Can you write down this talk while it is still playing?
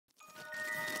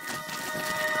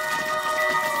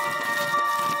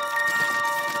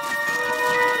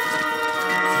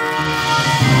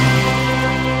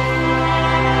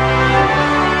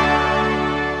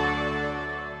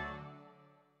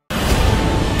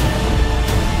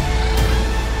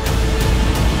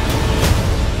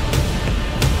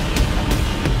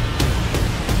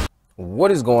What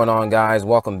is going on, guys?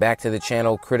 Welcome back to the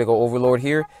channel. Critical Overlord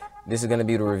here. This is going to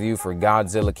be the review for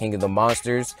Godzilla King of the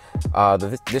Monsters.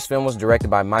 This film was directed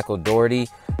by Michael Dougherty.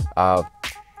 I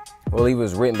believe it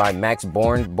was written by Max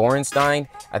Borenstein.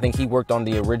 I think he worked on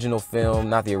the original film,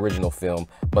 not the original film,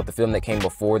 but the film that came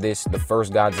before this, the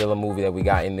first Godzilla movie that we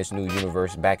got in this new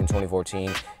universe back in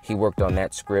 2014. He worked on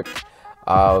that script.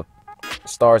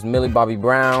 Stars Millie Bobby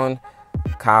Brown,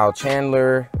 Kyle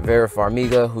Chandler, Vera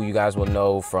Farmiga, who you guys will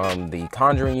know from the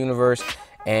Conjuring universe,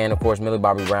 and of course Millie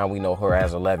Bobby Brown, we know her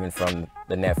as 11 from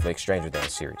the Netflix Stranger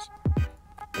Things series.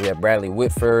 We have Bradley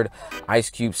Whitford, Ice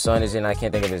Cube's son is in, I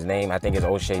can't think of his name, I think it's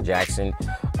O'Shea Jackson.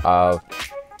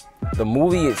 The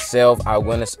movie itself, I'm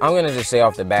gonna just say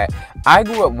off the bat, I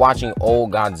grew up watching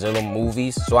old Godzilla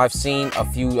movies, so I've seen a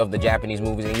few of the Japanese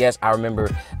movies, and yes, I remember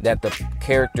that the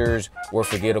characters were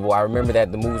forgettable. I remember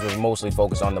that the movies were mostly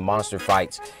focused on the monster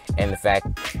fights and the fact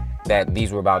that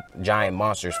these were about giant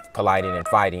monsters colliding and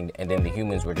fighting, and then the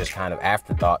humans were just kind of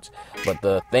afterthoughts. But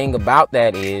the thing about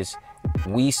that is,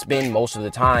 we spend most of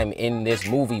the time in this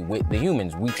movie with the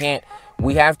humans.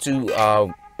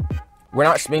 We're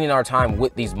not spending our time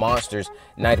with these monsters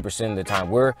 90% of the time.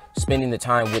 We're spending the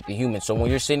time with the humans. So when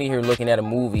you're sitting here looking at a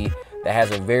movie that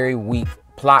has a very weak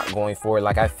plot going for it,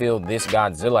 like I feel this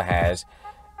Godzilla has,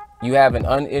 you have an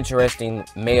uninteresting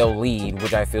male lead,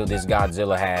 which I feel this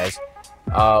Godzilla has.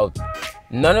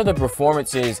 None of the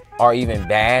performances are even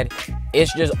bad.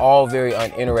 It's just all very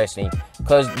uninteresting.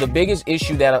 Because the biggest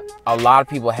issue that a lot of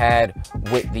people had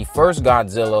with the first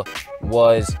Godzilla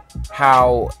was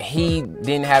how he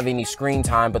didn't have any screen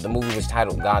time, but the movie was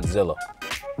titled Godzilla.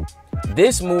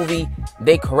 This movie,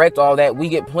 they correct all that. We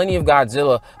get plenty of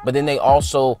Godzilla, but then they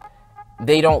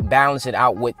don't balance it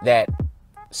out with that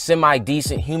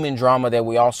semi-decent human drama that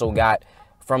we also got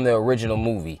from the original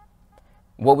movie.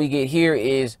 What we get here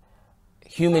is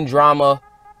human drama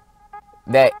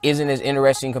that isn't as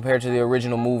interesting compared to the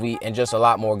original movie, and just a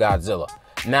lot more Godzilla.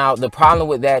 Now, the problem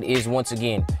with that is, once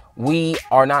again, we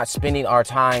are not spending our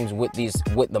times with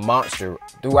the monster.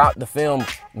 Throughout the film,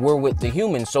 we're with the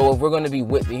humans. So if we're going to be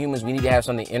with the humans, we need to have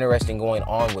something interesting going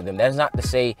on with them. That's not to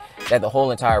say that the whole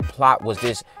entire plot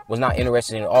was not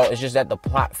interesting at all. It's just that the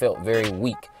plot felt very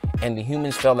weak, and the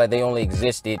humans felt like they only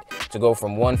existed to go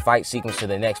from one fight sequence to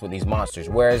the next with these monsters.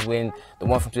 Whereas when the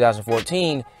one from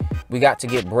 2014, we got to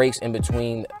get breaks in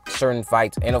between certain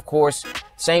fights. And of course,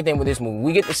 same thing with this movie.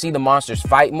 We get to see the monsters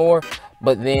fight more,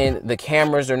 but then the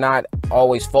cameras are not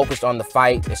always focused on the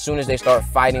fight. As soon as they start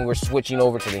fighting, we're switching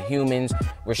over to the humans.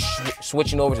 We're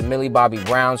switching over to Millie Bobby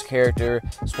Brown's character,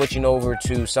 switching over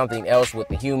to something else with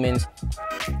the humans.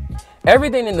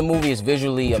 Everything in the movie is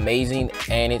visually amazing,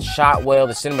 and it's shot well.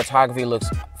 The cinematography looks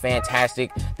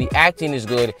fantastic. The acting is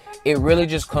good. It really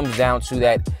just comes down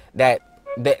to that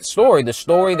story. The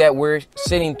story that we're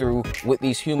sitting through with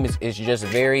these humans is just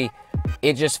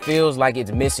it just feels like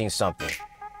it's missing something.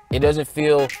 It doesn't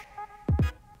feel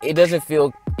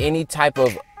any type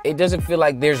of, it doesn't feel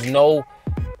like there's no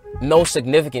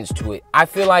significance to it. I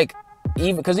feel like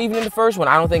even in the first one,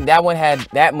 I don't think that one had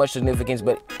that much significance,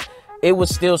 but it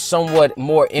was still somewhat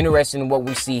more interesting than what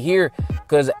we see here,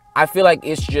 because I feel like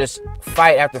it's just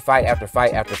fight after fight after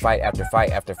fight after fight after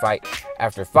fight after fight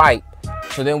after fight.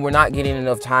 So then we're not getting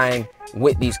enough time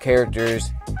with these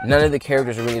characters. None of the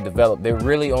characters are really developed. They're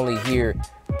really only here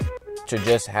to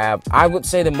just have, I would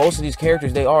say that most of these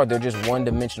characters, they're just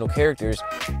one-dimensional characters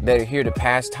that are here to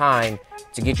pass time,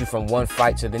 to get you from one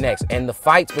fight to the next. And the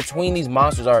fights between these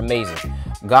monsters are amazing.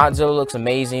 Godzilla looks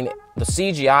amazing. The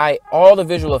CGI, all the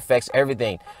visual effects,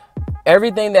 everything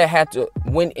that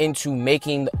went into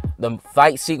making the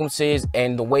fight sequences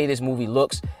and the way this movie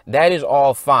looks, that is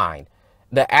all fine.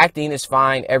 The acting is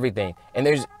fine, everything.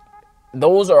 And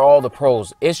those are all the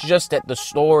pros. It's just that the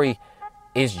story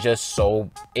is just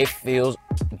it feels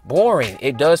boring.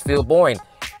 It does feel boring.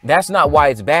 That's not why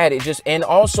it's bad. And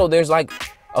also there's like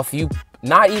a few,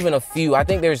 not even a few, I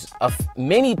think there's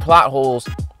many plot holes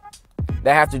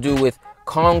that have to do with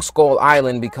Kong Skull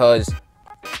Island, because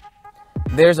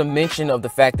there's a mention of the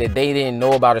fact that they didn't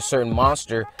know about a certain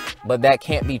monster, but that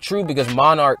can't be true, because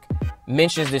Monarch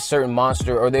mentions this certain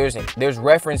monster, or there's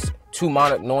reference to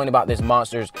Monarch knowing about this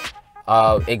monster's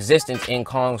existence in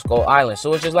Kong Skull Island.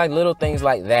 So it's just like little things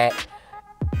like that.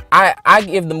 I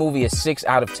give the movie a 6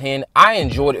 out of 10. I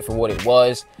enjoyed it for what it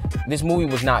was. This movie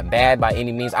was not bad by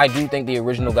any means. I do think the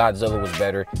original Godzilla was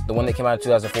better. The one that came out in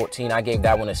 2014, I gave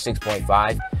that one a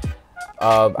 6.5.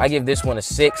 I give this one a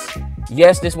 6.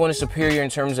 Yes, this one is superior in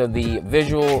terms of the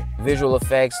visual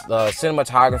effects, the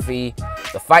cinematography,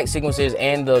 the fight sequences,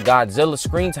 and the Godzilla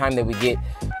screen time that we get.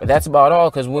 But that's about all,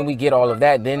 because when we get all of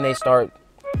that, then they start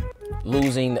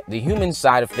losing the human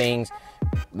side of things,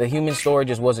 the human story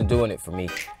just wasn't doing it for me.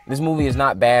 This movie is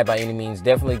not bad by any means.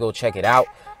 Definitely go check it out.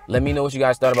 Let me know what you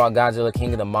guys thought about Godzilla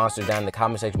King of the Monsters down in the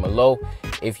comment section below.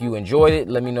 If you enjoyed it,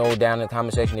 let me know down in the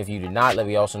comment section. If you did not, let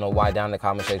me also know why down in the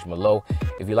comment section below.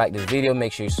 If you like this video,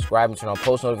 make sure you subscribe and turn on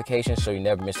post notifications so you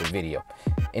never miss a video.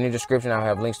 In the description, I'll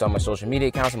have links to all my social media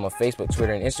accounts. I'm on Facebook,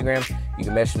 Twitter, and Instagram. You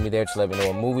can message me there to let me know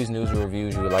what movies, news, or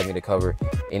reviews you would like me to cover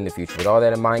in the future. With all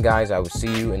that in mind, guys, I will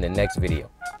see you in the next video.